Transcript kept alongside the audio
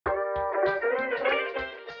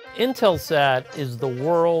Intelsat is the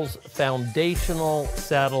world's foundational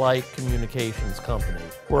satellite communications company.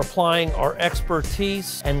 We're applying our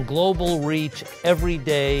expertise and global reach every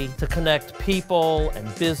day to connect people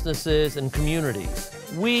and businesses and communities.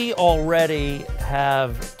 We already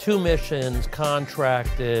have 2 missions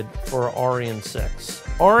contracted for Ariane 6.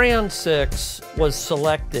 Ariane 6 was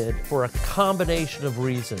selected for a combination of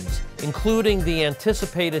reasons, including the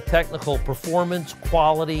anticipated technical performance,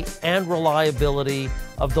 quality, and reliability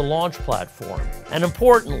of the launch platform, and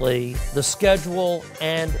importantly, the schedule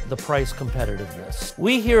and the price competitiveness.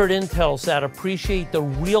 We here at Intelsat appreciate the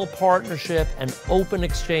real partnership and open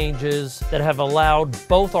exchanges that have allowed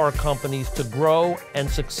both our companies to grow and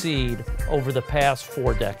succeed over the past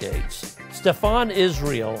 4 decades. Stefan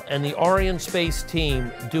Israel and the Arianespace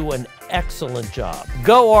team do an excellent job.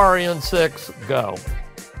 Go Ariane 6, go!